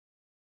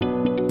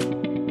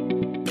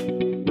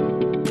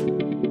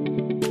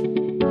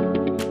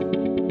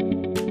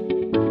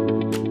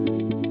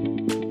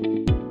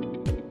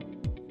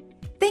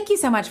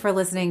so much for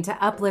listening to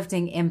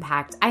Uplifting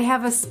Impact. I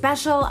have a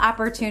special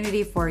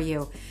opportunity for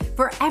you.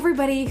 For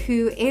everybody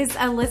who is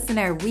a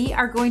listener, we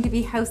are going to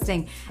be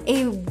hosting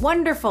a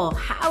wonderful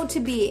How to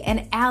Be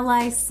an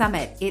Ally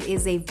Summit. It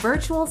is a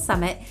virtual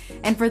summit.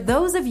 And for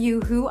those of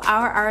you who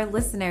are our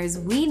listeners,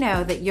 we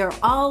know that you're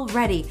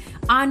already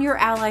on your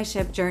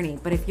allyship journey.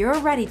 But if you're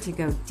ready to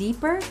go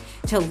deeper,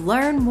 to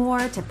learn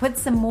more, to put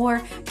some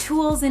more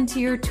tools into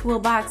your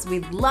toolbox,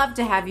 we'd love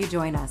to have you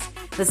join us.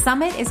 The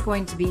summit is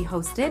going to be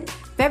hosted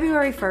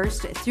February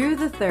 1st through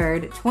the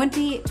 3rd,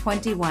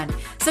 2021.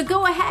 So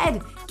go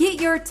ahead,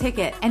 get your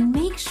ticket and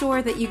make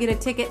sure that you get a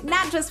ticket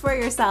not just for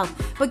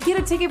yourself, but get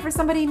a ticket for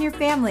somebody in your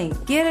family.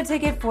 Get a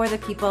ticket for the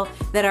people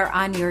that are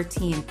on your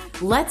team.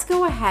 Let's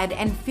go ahead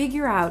and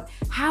figure out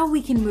how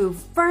we can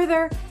move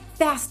further,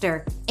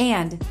 faster,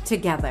 and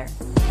together.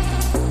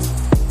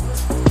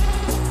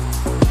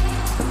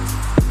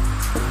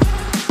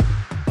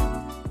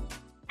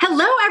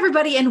 Hello,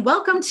 everybody, and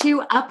welcome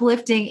to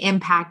Uplifting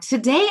Impact.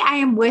 Today, I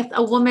am with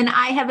a woman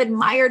I have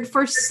admired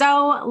for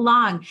so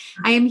long.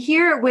 I am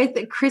here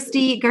with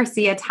Christy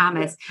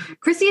Garcia-Thomas.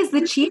 Christy is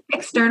the Chief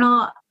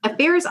External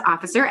Affairs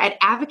Officer at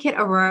Advocate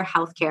Aurora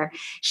Healthcare.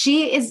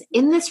 She is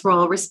in this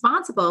role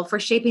responsible for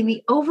shaping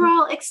the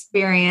overall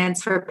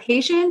experience for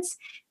patients,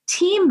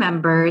 team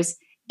members,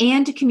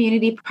 and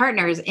community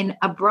partners in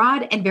a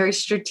broad and very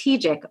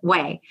strategic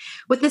way.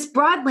 With this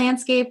broad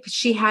landscape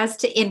she has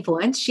to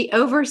influence, she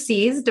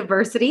oversees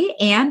diversity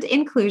and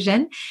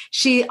inclusion.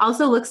 She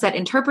also looks at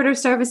interpreter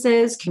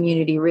services,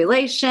 community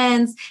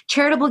relations,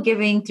 charitable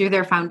giving through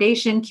their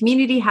foundation,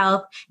 community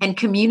health, and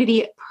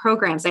community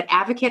programs at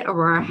Advocate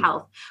Aurora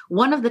Health,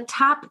 one of the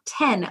top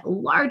 10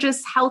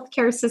 largest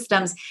healthcare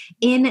systems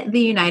in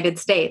the United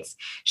States.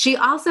 She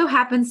also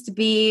happens to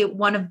be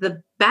one of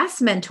the best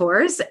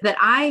mentors that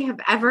I have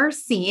ever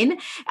seen.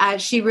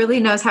 She really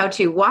knows how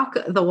to walk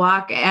the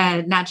walk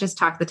and not just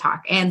talk the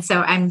talk. And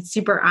so I'm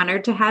super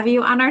honored to have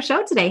you on our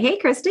show today. Hey,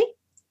 Christy.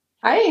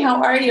 Hi,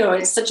 how are you?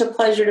 It's such a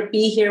pleasure to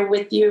be here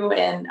with you,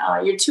 and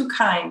you're too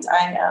kind.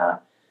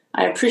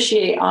 I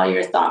appreciate all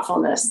your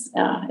thoughtfulness.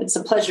 It's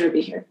a pleasure to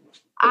be here.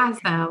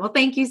 Awesome. Well,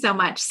 thank you so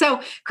much. So,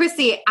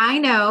 Christy, I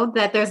know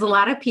that there's a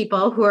lot of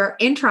people who are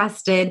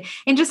interested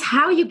in just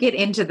how you get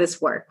into this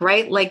work,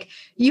 right? Like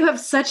you have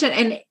such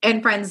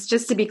and friends,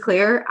 just to be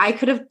clear, I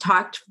could have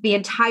talked the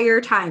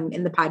entire time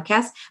in the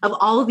podcast of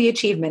all of the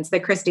achievements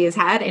that Christy has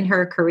had in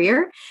her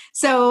career.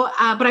 So,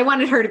 but I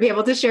wanted her to be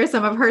able to share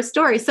some of her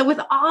story. So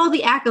with all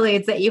the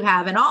accolades that you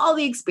have and all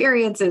the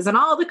experiences and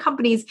all the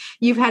companies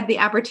you've had the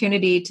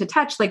opportunity to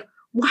touch, like,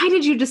 why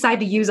did you decide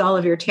to use all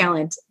of your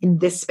talent in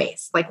this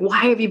space? Like,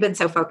 why have you been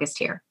so focused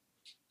here?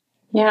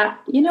 Yeah,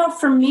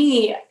 for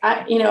me,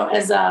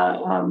 as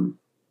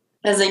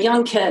a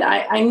young kid,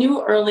 I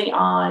knew early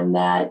on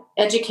that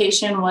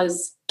education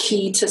was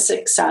key to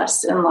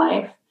success in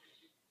life.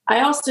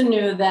 I also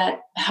knew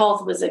that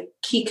health was a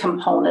key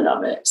component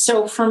of it.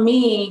 So for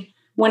me,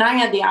 when I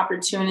had the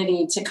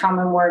opportunity to come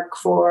and work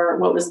for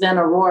what was then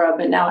Aurora,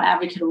 but now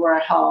Advocate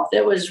Aurora Health,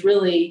 it was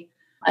really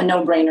a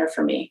no-brainer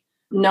for me,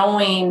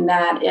 knowing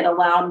that it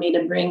allowed me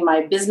to bring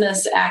my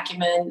business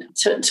acumen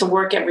to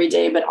work every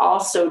day, but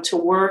also to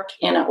work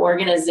in an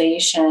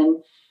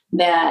organization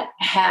that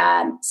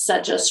had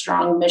such a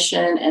strong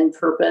mission and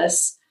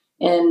purpose.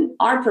 And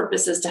our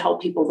purpose is to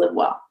help people live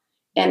well.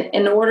 And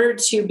in order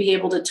to be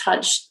able to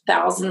touch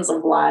thousands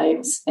of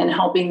lives and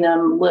helping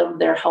them live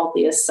their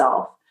healthiest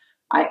self,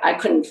 I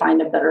couldn't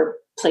find a better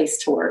place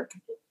to work.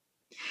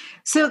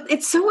 So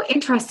it's so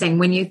interesting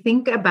when you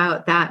think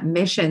about that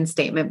mission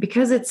statement,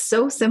 because it's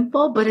so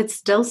simple, but it's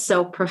still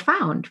so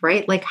profound,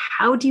 right? Like,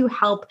 how do you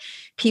help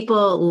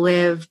people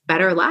live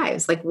better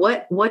lives? Like,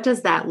 what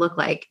does that look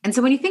like? And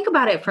so when you think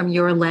about it from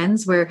your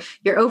lens, where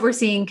you're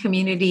overseeing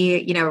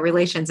community,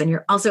 relations, and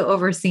you're also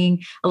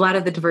overseeing a lot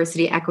of the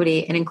diversity,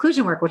 equity, and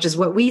inclusion work, which is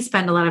what we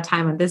spend a lot of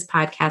time on this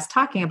podcast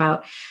talking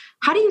about.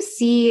 How do you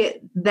see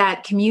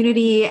that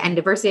community and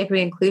diversity,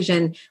 equity,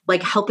 inclusion,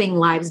 like helping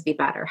lives be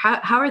better?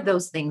 How are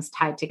those things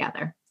tied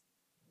together?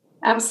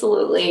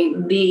 Absolutely.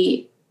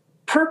 The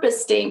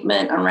purpose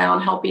statement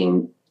around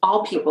helping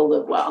all people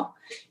live well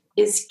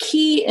is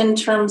key in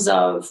terms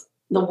of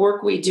the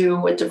work we do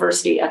with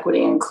diversity,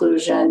 equity,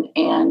 inclusion,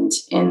 and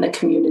in the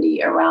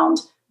community around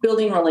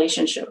building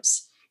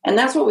relationships. And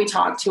that's what we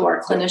talk to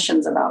our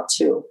clinicians about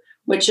too,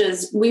 which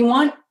is we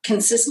want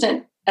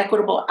consistent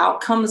equitable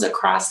outcomes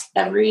across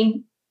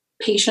every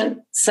patient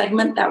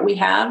segment that we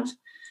have.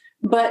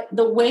 But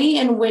the way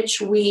in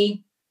which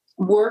we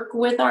work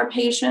with our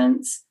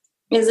patients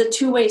is a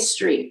two-way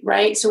street,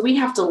 right? So we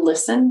have to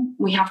listen.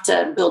 We have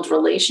to build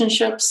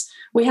relationships.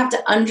 We have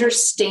to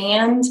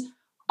understand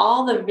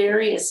all the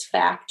various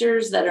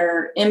factors that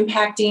are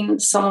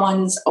impacting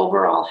someone's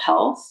overall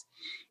health.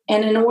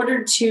 And in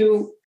order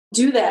to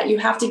do that, you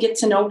have to get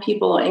to know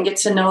people and get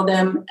to know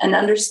them and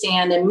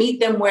understand and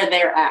meet them where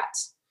they're at.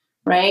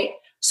 Right?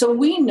 So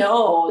we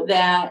know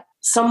that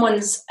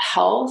someone's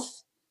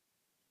health,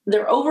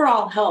 their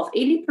overall health,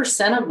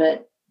 80% of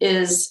it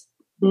is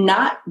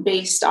not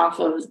based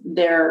off of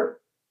their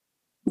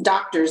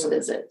doctor's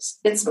visits.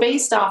 It's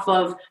based off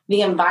of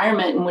the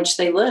environment in which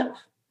they live,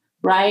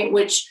 right?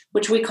 Which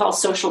we call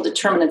social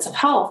determinants of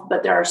health,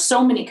 but there are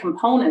so many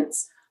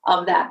components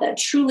of that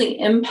truly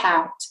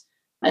impact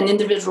an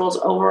individual's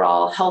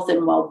overall health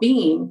and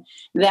well-being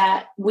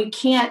that we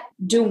can't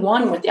do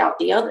one without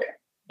the other.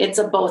 It's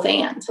a both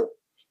and.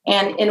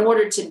 And in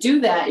order to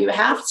do that, you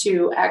have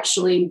to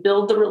actually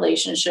build the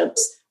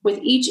relationships with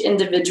each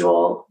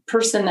individual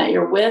person that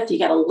you're with. You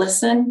got to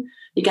listen,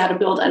 you got to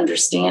build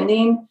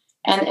understanding,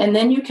 and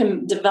then you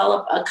can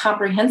develop a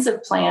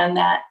comprehensive plan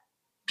that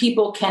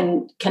people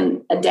can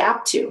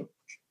adapt to.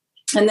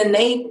 And then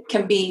they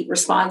can be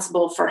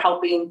responsible for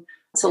helping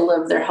to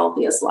live their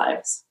healthiest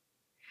lives.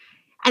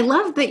 I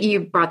love that you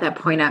brought that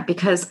point up,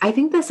 because I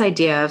think this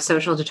idea of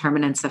social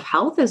determinants of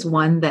health is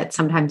one that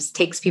sometimes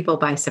takes people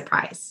by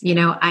surprise. You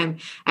know,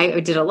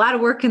 I did a lot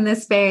of work in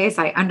this space.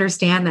 I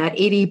understand that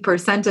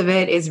 80% of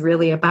it is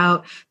really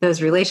about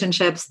those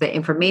relationships, the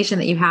information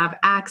that you have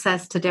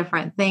access to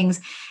different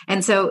things.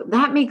 And so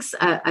that makes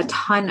a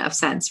ton of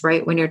sense,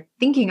 right? When you're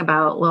thinking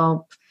about,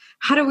 well,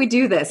 how do we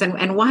do this?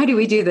 And why do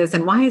we do this?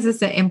 And why is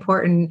this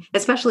important,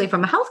 especially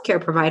from a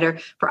healthcare provider,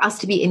 for us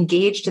to be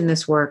engaged in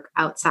this work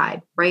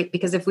outside, right?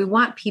 Because if we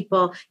want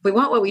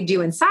what we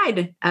do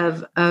inside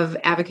of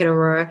Advocate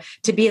Aurora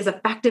to be as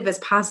effective as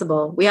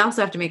possible, we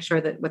also have to make sure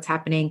that what's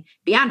happening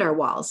beyond our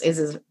walls is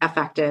as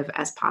effective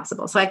as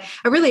possible. So I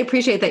really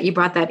appreciate that you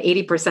brought that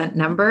 80%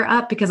 number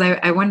up, because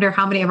I wonder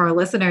how many of our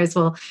listeners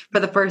will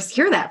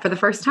hear that for the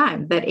first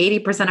time, that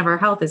 80% of our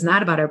health is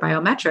not about our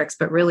biometrics,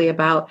 but really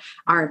about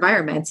our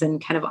environments and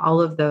kind of all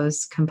of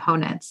those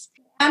components.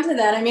 Add to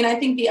that, I mean, I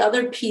think the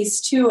other piece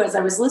too, as I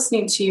was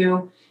listening to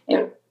you,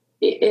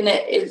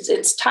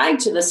 it's tied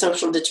to the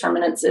social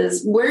determinants,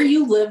 is where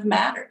you live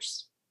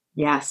matters.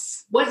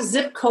 Yes. What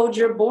zip code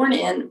you're born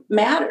in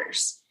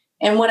matters.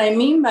 And what I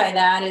mean by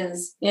that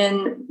is,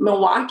 in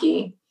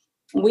Milwaukee,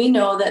 we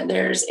know that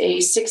there's a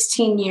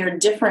 16-year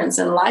difference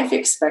in life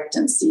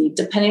expectancy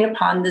depending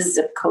upon the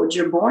zip code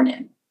you're born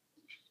in.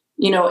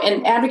 You know,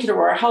 in Advocate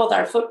Aurora Health,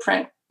 our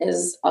footprint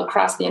is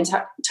across the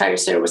entire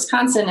state of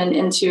Wisconsin and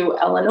into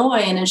Illinois.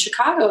 And in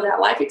Chicago,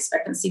 that life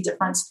expectancy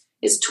difference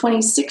is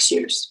 26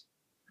 years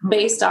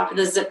based off of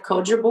the zip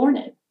code you're born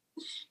in.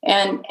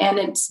 And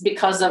it's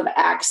because of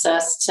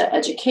access to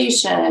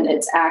education,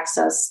 it's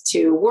access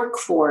to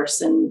workforce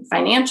and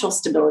financial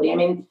stability. I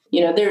mean,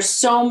 you know, there's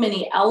so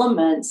many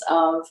elements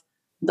of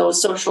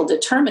those social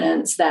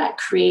determinants that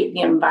create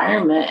the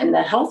environment and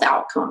the health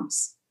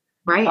outcomes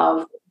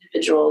of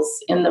individuals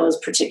in those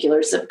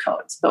particular zip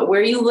codes. But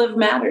where you live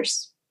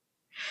matters.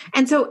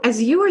 And so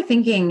as you were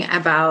thinking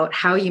about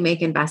how you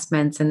make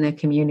investments in the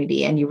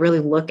community, and you really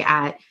look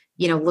at,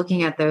 you know,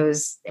 looking at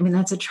those, I mean,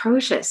 that's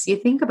atrocious. You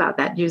think about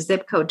that, your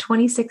zip code,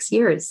 26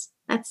 years,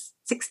 that's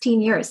 16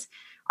 years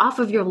off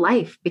of your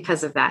life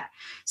because of that.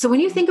 So when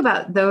you think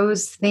about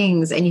those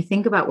things and you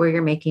think about where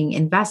you're making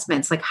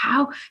investments, like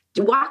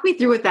walk me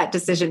through what that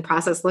decision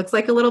process looks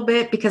like a little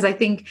bit, because I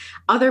think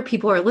other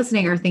people who are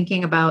listening are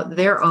thinking about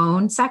their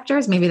own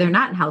sectors. Maybe they're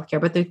not in healthcare,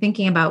 but they're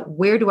thinking about,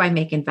 where do I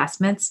make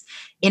investments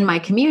in my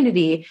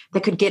community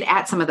that could get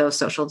at some of those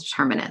social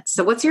determinants?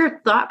 So what's your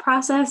thought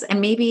process? And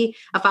maybe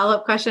a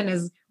follow-up question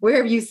is, where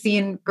have you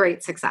seen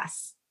great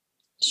success?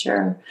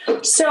 Sure.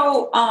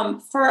 So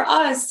for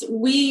us,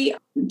 we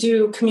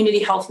do community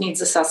health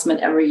needs assessment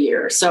every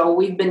year. So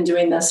we've been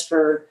doing this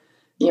for,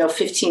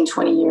 15,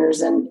 20 years.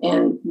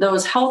 And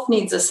those health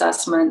needs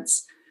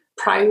assessments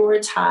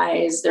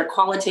prioritize their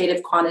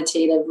qualitative,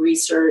 quantitative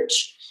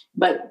research,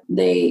 but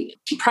they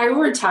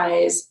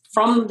prioritize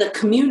from the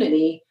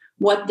community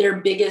what their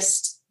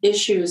biggest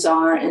issues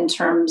are in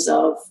terms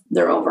of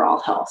their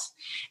overall health.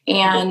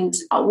 And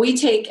we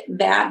take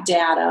that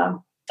data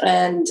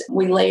and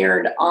we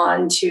layered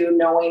on to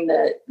knowing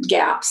the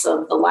gaps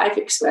of the life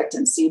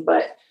expectancy.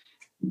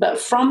 But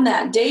from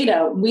that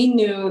data, we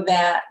knew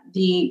that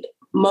the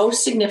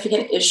most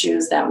significant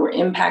issues that were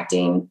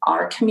impacting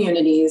our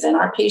communities and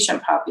our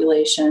patient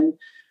population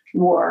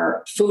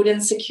were food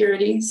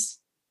insecurities,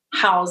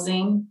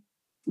 housing,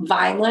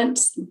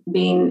 violence,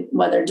 being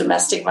whether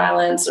domestic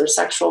violence or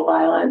sexual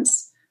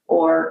violence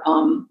or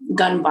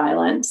gun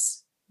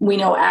violence. We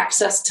know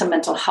access to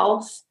mental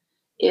health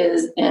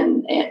is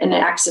and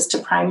access to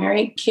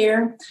primary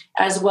care,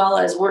 as well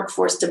as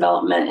workforce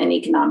development and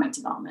economic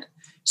development.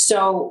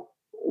 So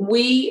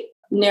we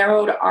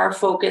narrowed our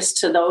focus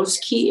to those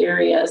key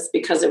areas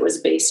because it was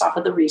based off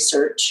of the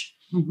research.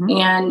 Mm-hmm.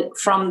 And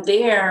from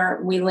there,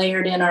 we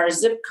layered in our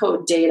zip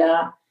code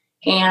data,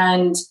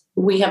 and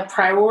we have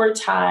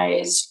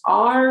prioritized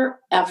our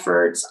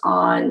efforts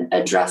on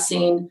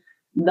addressing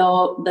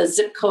the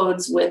zip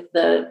codes with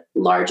the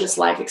largest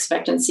life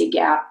expectancy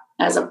gap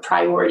as a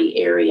priority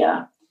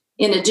area,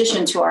 in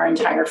addition to our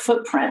entire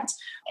footprint,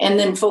 and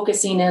then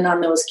focusing in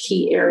on those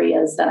key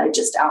areas that I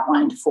just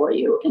outlined for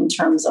you in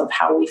terms of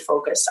how we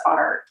focus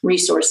our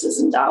resources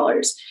and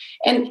dollars.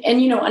 And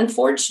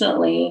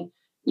unfortunately,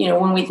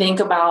 when we think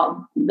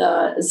about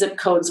the zip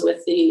codes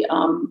with the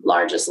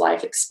largest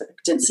life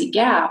expectancy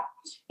gap,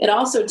 it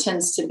also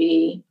tends to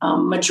be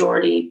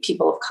majority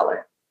people of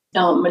color.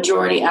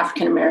 majority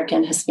African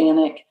American,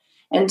 Hispanic.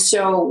 And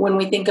so when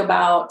we think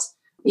about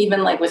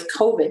even like with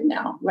COVID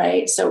now,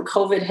 right? So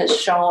COVID has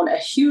shown a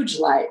huge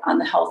light on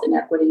the health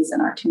inequities in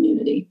our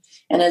community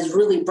and has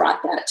really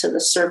brought that to the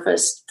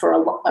surface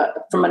from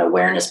an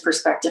awareness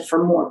perspective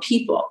for more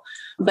people.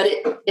 But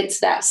it's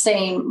that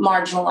same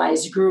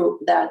marginalized group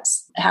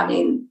that's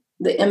having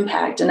the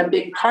impact. And a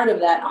big part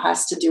of that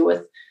has to do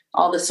with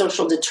all the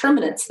social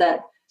determinants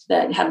that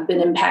have been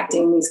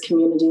impacting these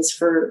communities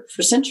for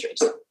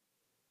centuries.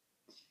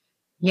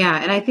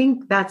 Yeah. And I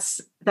think that's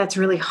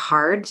really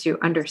hard to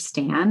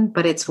understand,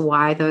 but it's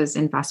why those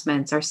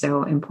investments are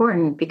so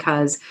important,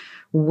 because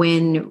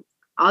when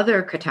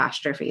other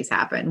catastrophes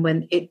happen,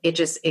 when it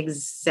just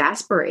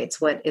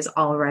exasperates what is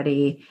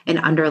already an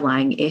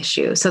underlying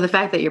issue. So the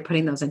fact that you're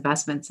putting those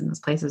investments in those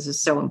places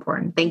is so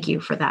important. Thank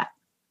you for that.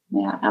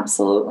 Yeah,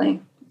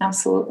 absolutely.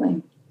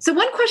 Absolutely. So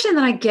one question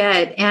that I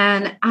get,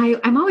 and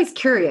I'm always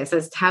curious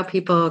as to how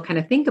people kind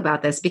of think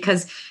about this,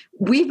 because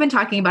we've been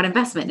talking about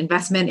investment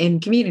in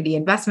community,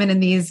 investment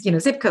in these,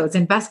 zip codes,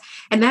 and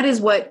that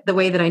is the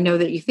way that I know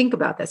that you think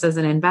about this as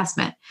an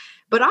investment.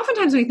 But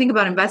oftentimes when we think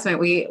about investment,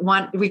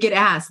 we get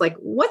asked, like,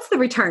 what's the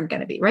return going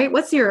to be, right?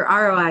 What's your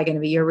ROI going to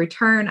be, your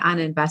return on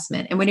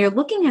investment? And when you're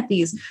looking at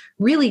these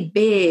really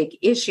big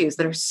issues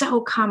that are so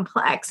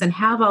complex and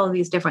have all of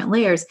these different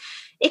layers,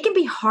 it can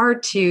be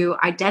hard to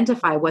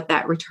identify what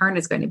that return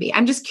is going to be.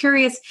 I'm just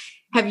curious,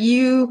 have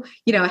you,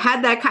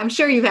 had that, I'm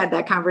sure you've had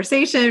that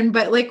conversation,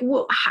 but like,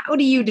 how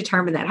do you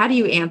determine that? How do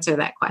you answer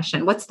that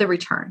question? What's the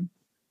return?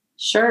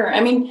 Sure.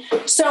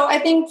 So I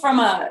think from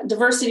a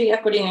diversity,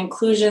 equity, and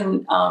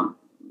inclusion,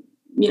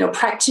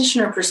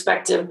 practitioner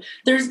perspective,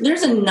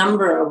 there's a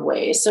number of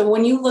ways. So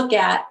when you look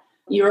at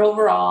your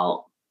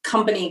overall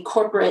company,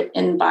 corporate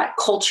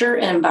culture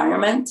and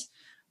environment,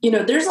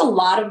 there's a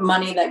lot of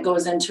money that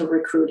goes into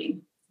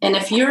recruiting. And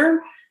if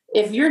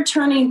you're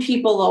turning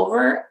people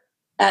over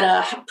at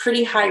a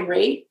pretty high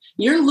rate,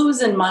 you're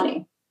losing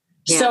money.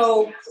 Yes.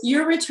 So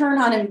your return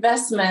on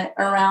investment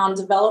around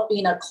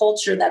developing a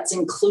culture that's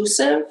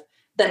inclusive,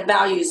 that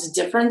values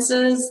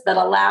differences, that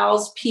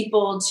allows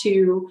people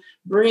to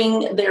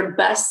bring their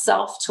best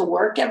self to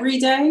work every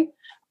day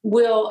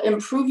will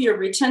improve your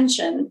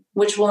retention,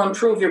 which will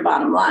improve your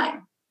bottom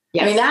line.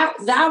 Yes.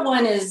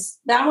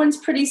 That one's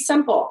pretty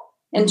simple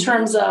in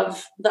terms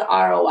of the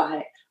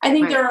ROI. I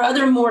think there are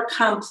other more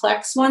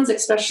complex ones,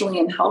 especially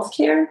in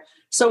healthcare.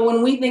 So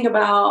when we think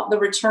about the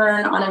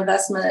return on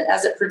investment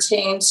as it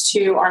pertains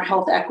to our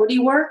health equity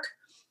work,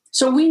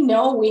 so we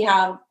know we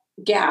have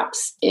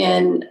gaps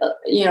in,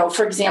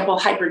 for example,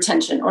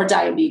 hypertension or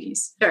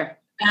diabetes. Sure.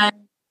 And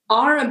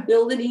our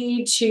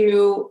ability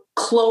to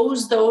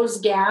close those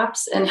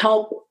gaps and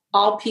help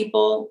all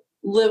people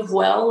live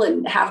well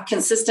and have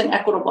consistent,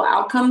 equitable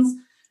outcomes,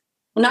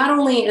 not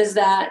only is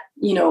that,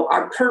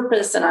 our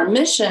purpose and our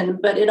mission,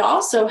 but it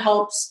also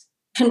helps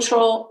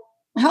control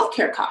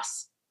healthcare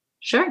costs.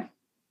 Sure.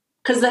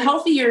 Because the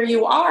healthier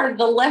you are,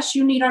 the less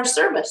you need our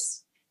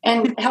service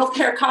and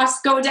healthcare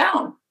costs go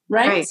down,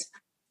 right?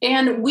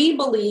 And we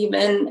believe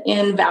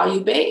in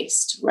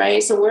value-based,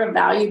 right? So we're a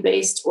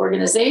value-based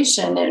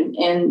organization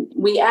and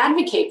we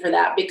advocate for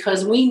that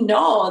because we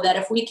know that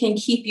if we can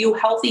keep you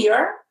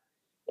healthier,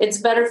 it's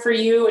better for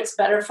you, it's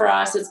better for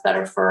us, it's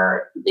better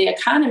for the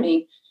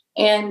economy.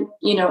 And,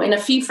 in a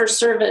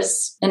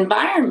fee-for-service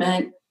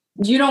environment,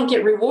 you don't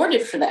get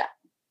rewarded for that.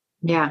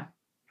 Yeah,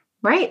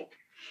 right.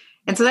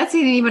 And so that's an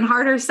even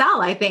harder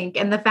sell, I think.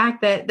 And the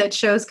fact that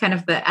shows kind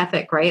of the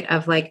ethic, right?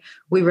 Of like,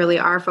 we really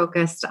are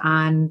focused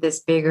on this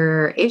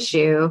bigger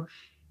issue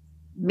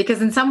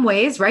because in some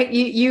ways, right,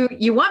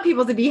 you want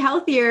people to be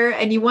healthier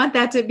and you want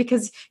that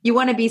because you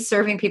want to be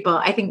serving people.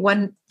 I think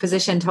one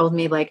physician told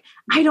me like,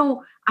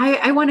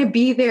 I want to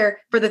be there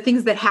for the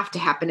things that have to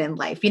happen in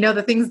life,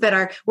 the things that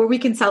are where we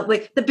can sell,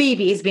 like the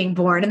baby is being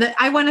born. And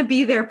I want to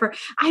be there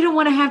I don't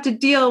want to have to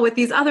deal with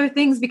these other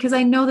things because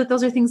I know that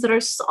those are things that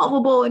are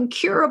solvable and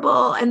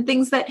curable and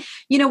things that,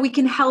 we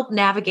can help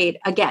navigate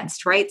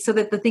against, right? So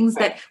that the things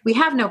that we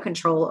have no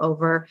control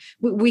over,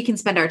 we can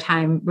spend our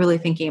time really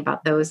thinking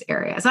about those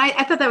areas. And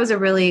I thought that was a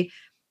really,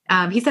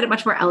 he said it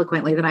much more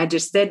eloquently than I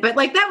just did, but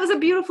like, that was a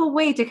beautiful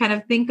way to kind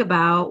of think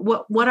about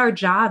what our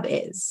job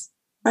is.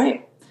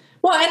 Right.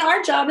 Well, and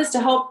our job is to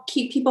help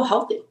keep people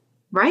healthy.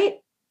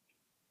 Right.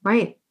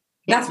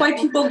 That's why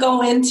people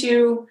go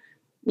into,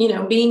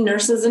 being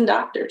nurses and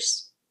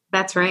doctors.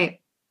 That's right.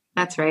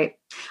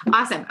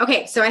 Awesome.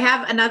 Okay. So I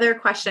have another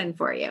question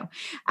for you.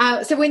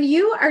 So when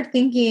you are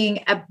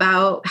thinking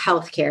about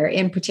healthcare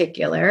in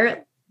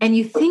particular, and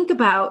you think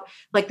about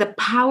like the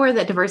power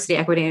that diversity,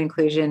 equity, and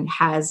inclusion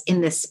has in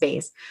this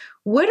space,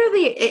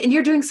 and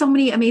you're doing so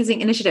many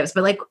amazing initiatives,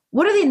 but like,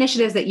 what are the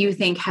initiatives that you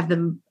think have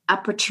the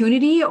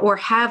opportunity or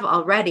have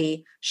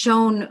already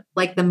shown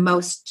like the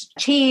most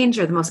change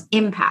or the most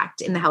impact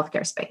in the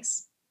healthcare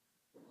space?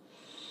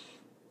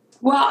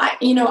 Well,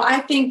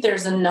 I think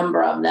there's a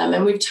number of them,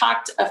 and we've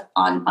talked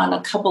on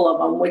a couple of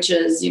them, which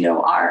is,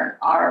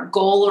 our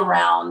goal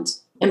around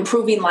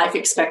improving life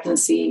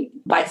expectancy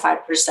by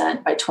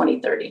 5% by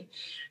 2030.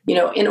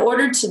 In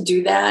order to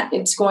do that,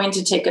 it's going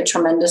to take a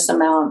tremendous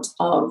amount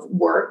of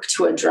work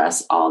to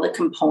address all the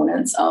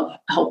components of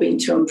helping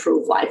to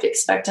improve life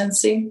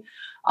expectancy.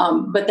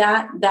 But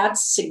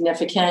that's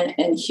significant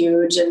and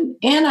huge. And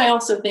I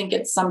also think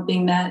it's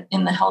something that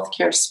in the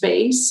healthcare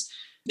space,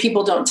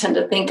 people don't tend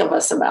to think of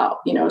us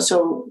about,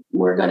 so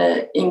we're going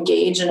to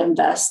engage and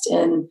invest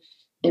in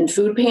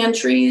food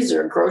pantries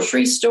or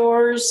grocery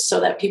stores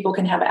so that people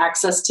can have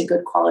access to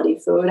good quality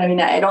food. I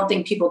mean, I don't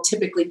think people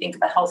typically think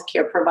of a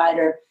healthcare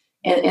provider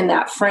in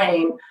that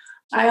frame.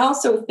 I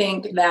also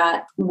think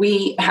that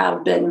we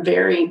have been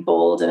very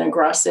bold and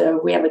aggressive.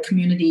 We have a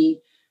community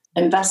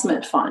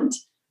investment fund,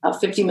 a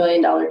 $50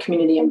 million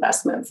community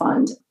investment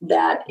fund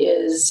that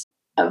is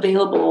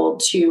available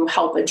to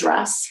help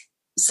address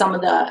some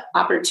of the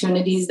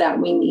opportunities that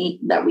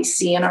we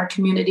see in our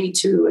community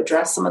to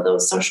address some of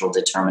those social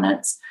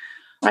determinants.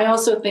 I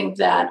also think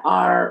that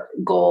our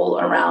goal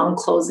around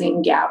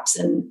closing gaps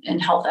in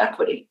health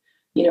equity,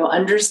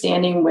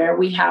 understanding where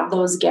we have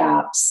those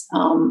gaps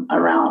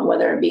around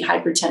whether it be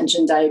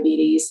hypertension,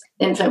 diabetes,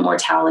 infant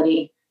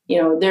mortality,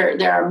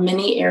 there are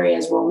many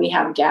areas where we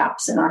have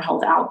gaps in our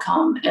health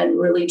outcome, and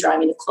really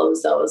driving to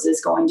close those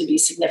is going to be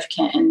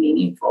significant and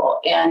meaningful.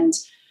 And,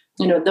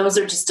 those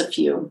are just a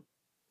few.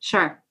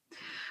 Sure.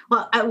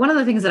 Well, one of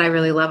the things that I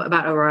really love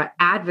about Aurora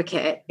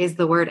Advocate is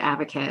the word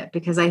advocate,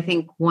 because I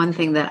think one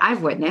thing that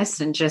I've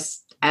witnessed, and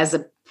just as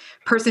a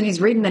person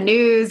who's reading the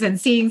news and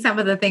seeing some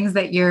of the things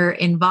that you're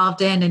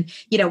involved in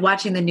and,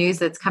 watching the news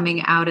that's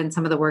coming out and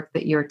some of the work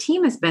that your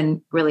team has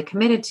been really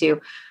committed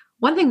to,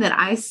 one thing that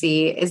I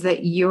see is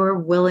that you're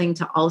willing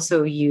to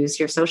also use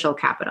your social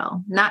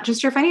capital, not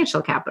just your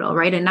financial capital,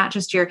 right? And not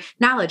just your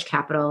knowledge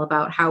capital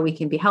about how we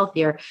can be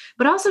healthier,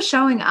 but also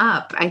showing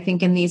up, I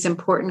think, in these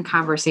important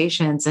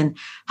conversations and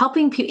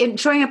helping people, and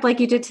showing up like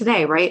you did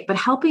today, right? But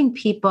helping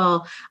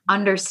people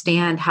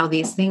understand how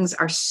these things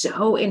are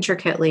so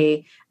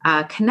intricately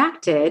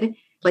connected.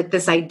 Like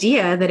this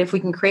idea that if we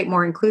can create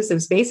more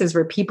inclusive spaces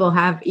where people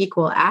have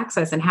equal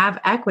access and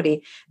have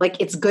equity, like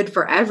it's good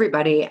for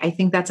everybody. I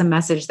think that's a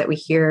message that we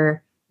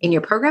hear in your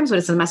programs, but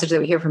it's a message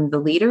that we hear from the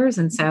leaders.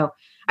 And so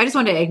I just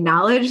want to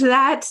acknowledge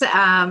that.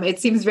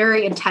 It seems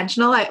very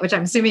intentional, which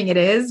I'm assuming it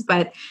is,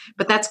 but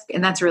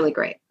that's really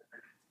great.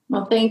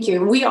 Well, thank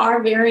you. We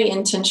are very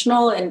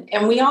intentional.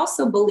 And we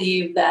also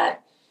believe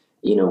that,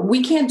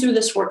 we can't do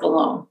this work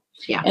alone.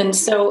 Yeah. And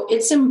so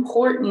it's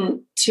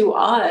important to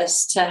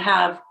us to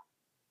have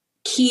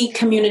key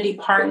community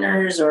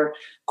partners or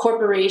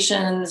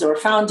corporations or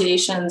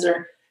foundations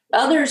or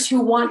others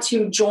who want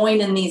to join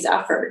in these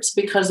efforts,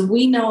 because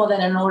we know that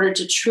in order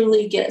to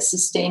truly get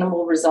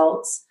sustainable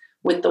results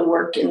with the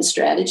work and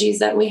strategies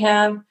that we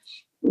have,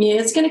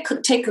 it's going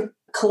to take a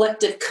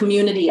collective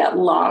community at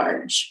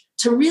large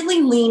to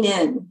really lean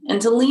in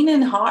and to lean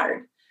in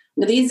hard.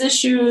 These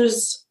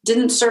issues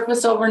didn't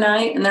surface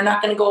overnight, and they're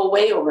not going to go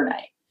away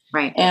overnight.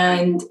 Right.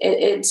 And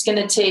it's going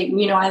to take,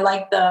 I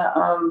like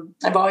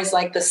I've always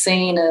liked the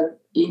saying of,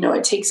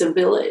 it takes a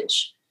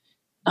village.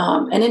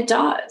 And it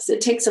does.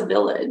 It takes a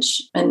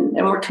village. And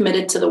we're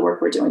committed to the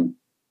work we're doing.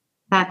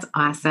 That's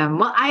awesome.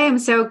 Well, I am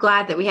so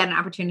glad that we had an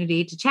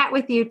opportunity to chat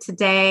with you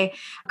today.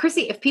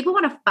 Chrissy, if people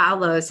want to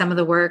follow some of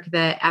the work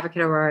that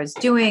Advocate Aurora is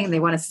doing, they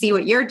want to see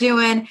what you're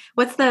doing,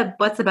 what's the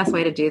best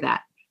way to do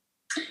that?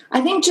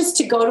 I think just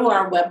to go to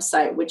our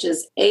website, which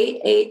is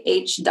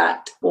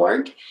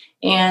aah.org.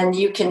 And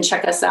you can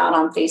check us out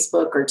on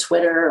Facebook or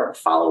Twitter or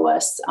follow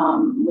us.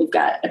 We've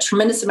got a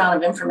tremendous amount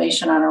of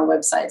information on our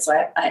website. So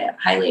I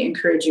highly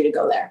encourage you to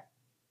go there.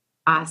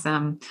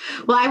 Awesome.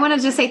 Well, I want to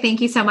just say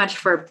thank you so much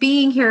for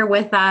being here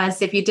with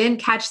us. If you didn't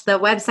catch the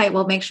website,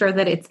 we'll make sure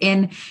that it's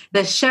in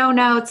the show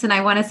notes. And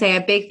I want to say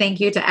a big thank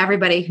you to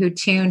everybody who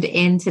tuned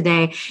in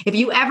today. If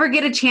you ever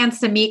get a chance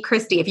to meet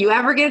Christy, if you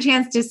ever get a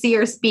chance to see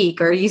her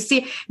speak, or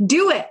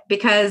do it,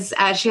 because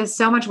she has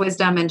so much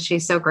wisdom and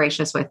she's so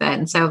gracious with it.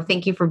 And so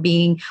thank you for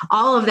being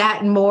all of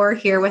that and more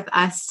here with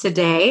us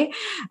today.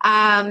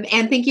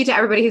 And thank you to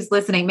everybody who's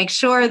listening. Make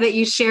sure that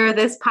you share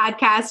this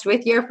podcast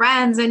with your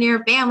friends and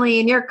your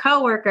family and your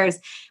coworkers.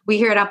 We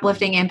here at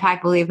Uplifting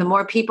Impact believe the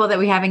more people that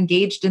we have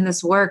engaged in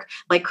this work,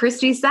 like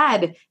Christy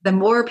said, the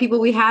more people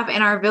we have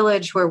in our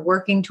village who are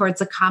working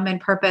towards a common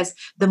purpose,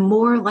 the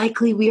more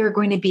likely we are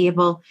going to be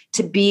able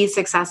to be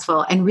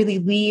successful and really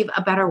leave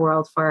a better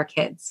world for our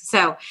kids.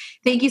 So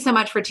thank you so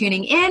much for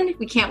tuning in.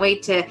 We can't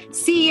wait to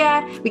see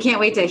you. We can't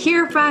wait to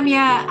hear from you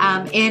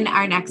in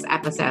our next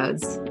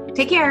episodes.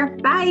 Take care.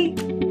 Bye.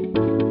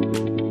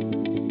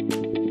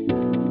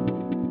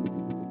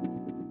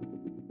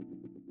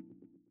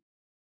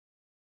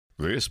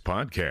 This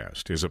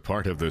podcast is a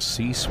part of the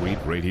C-Suite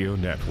Radio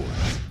Network.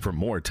 For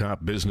more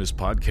top business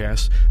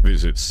podcasts,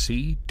 visit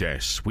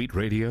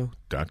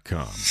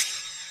c-suiteradio.com.